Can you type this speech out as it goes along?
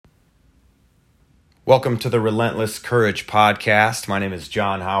Welcome to the Relentless Courage podcast. My name is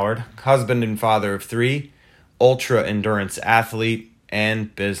John Howard, husband and father of three, ultra endurance athlete,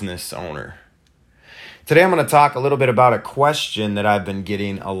 and business owner. Today I'm going to talk a little bit about a question that I've been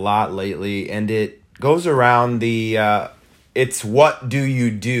getting a lot lately, and it goes around it's what do you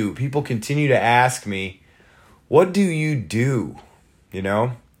do? People continue to ask me, what do you do?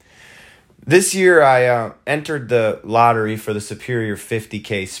 This year I entered the lottery for the Superior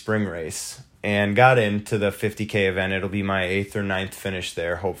 50K spring race and got into the 50K event. It'll be my 8th or 9th finish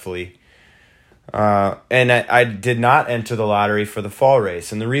there, hopefully. And I did not enter the lottery for the fall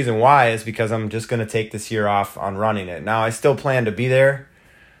race. And the reason why is because I'm just going to take this year off on running it. Now, I still plan to be there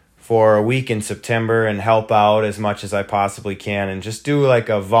for a week in September and help out as much as I possibly can and just do like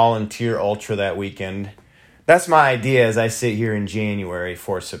a volunteer ultra that weekend. That's my idea as I sit here in January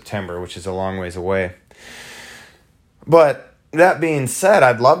for September, which is a long ways away. But that being said,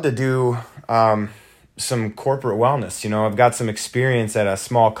 I'd love to do some corporate wellness. I've got some experience at a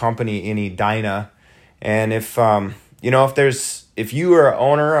small company in Edina, and if you are an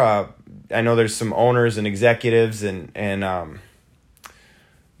owner, I know there's some owners and executives and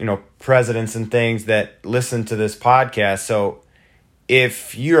presidents and things that listen to this podcast. So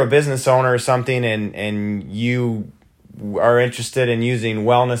if you're a business owner or something and you are interested in using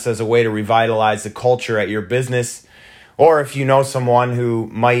wellness as a way to revitalize the culture at your business, or if you know someone who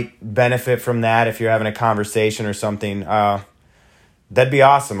might benefit from that, if you're having a conversation or something, that'd be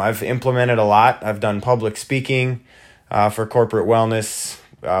awesome. I've implemented a lot. I've done public speaking for corporate wellness,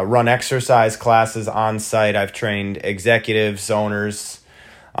 run exercise classes on site. I've trained executives, owners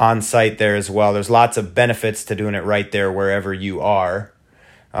on site there as well. There's lots of benefits to doing it right there wherever you are.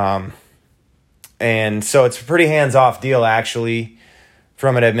 And so it's a pretty hands-off deal, actually,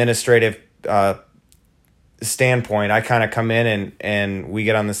 from an administrative standpoint. I kind of come in and we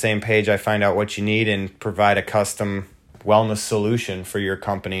get on the same page. I find out what you need and provide a custom wellness solution for your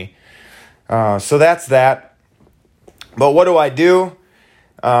company. So that's that. But what do I do?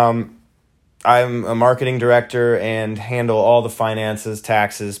 I'm a marketing director and handle all the finances,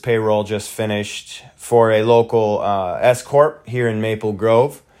 taxes, payroll just finished for a local S Corp here in Maple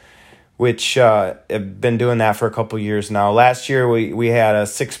Grove, which I've been doing that for a couple years now. Last year, we had a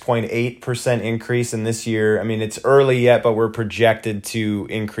 6.8% increase, and this year, it's early yet, but we're projected to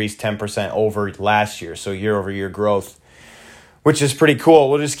increase 10% over last year, so year-over-year growth, which is pretty cool.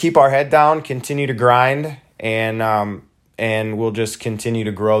 We'll just keep our head down, continue to grind, and we'll just continue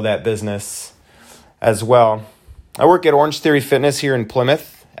to grow that business as well. I work at Orange Theory Fitness here in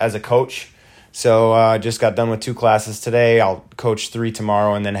Plymouth as a coach. So I just got done with 2 classes today. I'll coach 3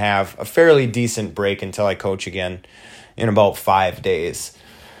 tomorrow and then have a fairly decent break until I coach again in about 5 days.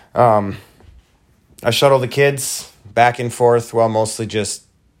 I shuttle the kids back and forth, mostly just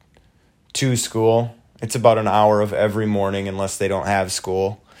to school. It's about an hour of every morning unless they don't have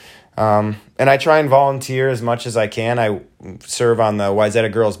school. And I try and volunteer as much as I can. I serve on the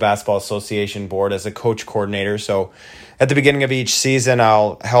Wayzata Girls Basketball Association board as a coach coordinator. So at the beginning of each season,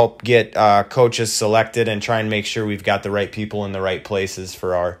 I'll help get coaches selected and try and make sure we've got the right people in the right places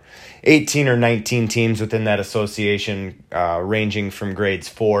for our 18 or 19 teams within that association, ranging from grades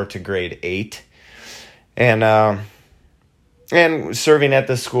 4 to grade 8. And serving at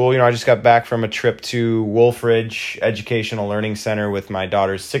the school, I just got back from a trip to Wolfridge Educational Learning Center with my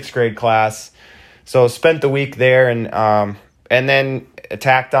daughter's 6th grade class. So spent the week there and then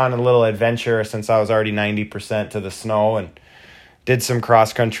tacked on a little adventure since I was already 90% to the snow and did some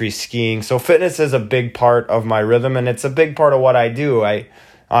cross-country skiing. So fitness is a big part of my rhythm, and it's a big part of what I do. On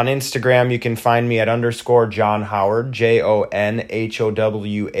Instagram, you can find me at _John Howard, JONHOWARD.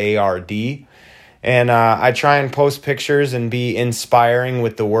 And I try and post pictures and be inspiring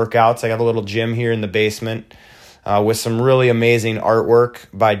with the workouts. I got a little gym here in the basement with some really amazing artwork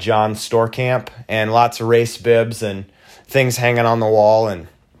by John Storkamp and lots of race bibs and things hanging on the wall. And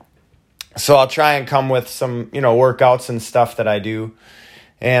so I'll try and come with some, workouts and stuff that I do.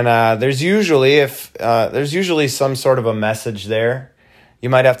 And there's usually some sort of a message there. You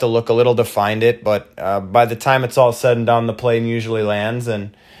might have to look a little to find it, but by the time it's all said and done, the plane usually lands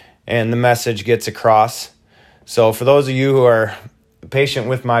and the message gets across. So for those of you who are patient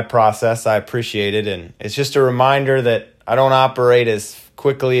with my process, I appreciate it. And it's just a reminder that I don't operate as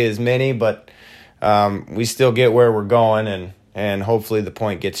quickly as many, but we still get where we're going, and hopefully the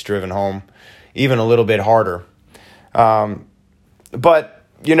point gets driven home even a little bit harder. But,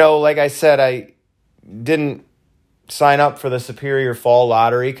 like I said, I didn't sign up for the Superior Fall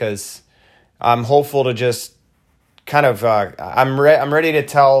Lottery because I'm hopeful to just kind of I'm ready to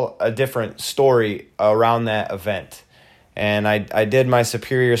tell a different story around that event. And I did my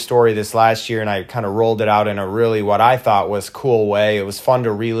Superior Story this last year, and I kind of rolled it out in a really what I thought was cool way. It was fun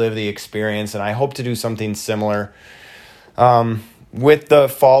to relive the experience, and I hope to do something similar with the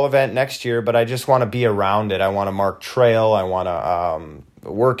fall event next year, but I just want to be around it. I want to mark trail. I want to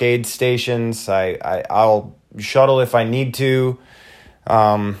work aid stations. I'll shuttle if I need to.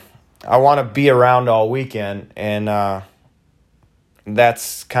 I want to be around all weekend, and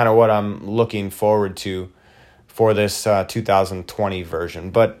that's kind of what I'm looking forward to for this 2020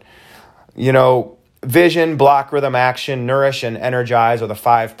 version. But, Vision, Block, Rhythm, Action, Nourish, and Energize are the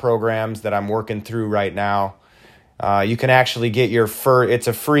 5 programs that I'm working through right now. You can actually get it's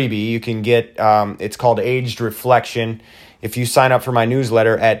a freebie. You can get, it's called Aged Reflection. If you sign up for my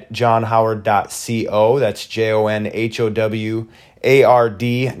newsletter at johnhoward.co, that's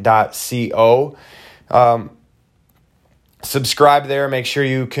JONHOWARD.co. Subscribe there. Make sure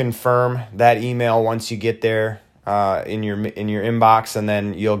you confirm that email once you get there in your inbox, and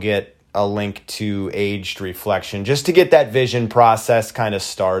then you'll get a link to Aged Reflection just to get that vision process kind of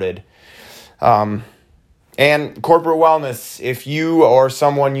started. And corporate wellness, if you or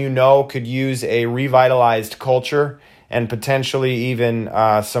someone you know could use a revitalized culture and potentially even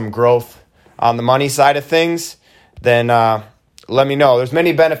some growth on the money side of things, then let me know. There's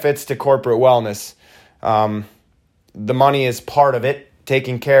many benefits to corporate wellness. The money is part of it,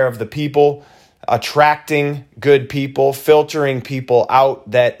 taking care of the people, attracting good people, filtering people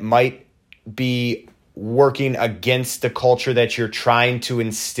out that might be working against the culture that you're trying to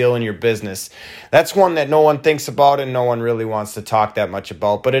instill in your business. That's one that no one thinks about and no one really wants to talk that much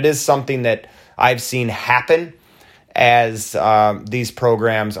about, but it is something that I've seen happen as these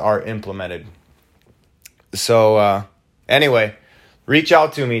programs are implemented. So anyway, reach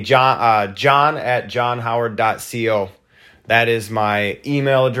out to me, John at johnhoward.co. That is my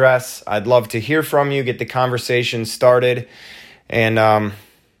email address. I'd love to hear from you, get the conversation started, and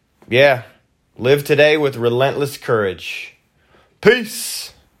live today with relentless courage. Peace.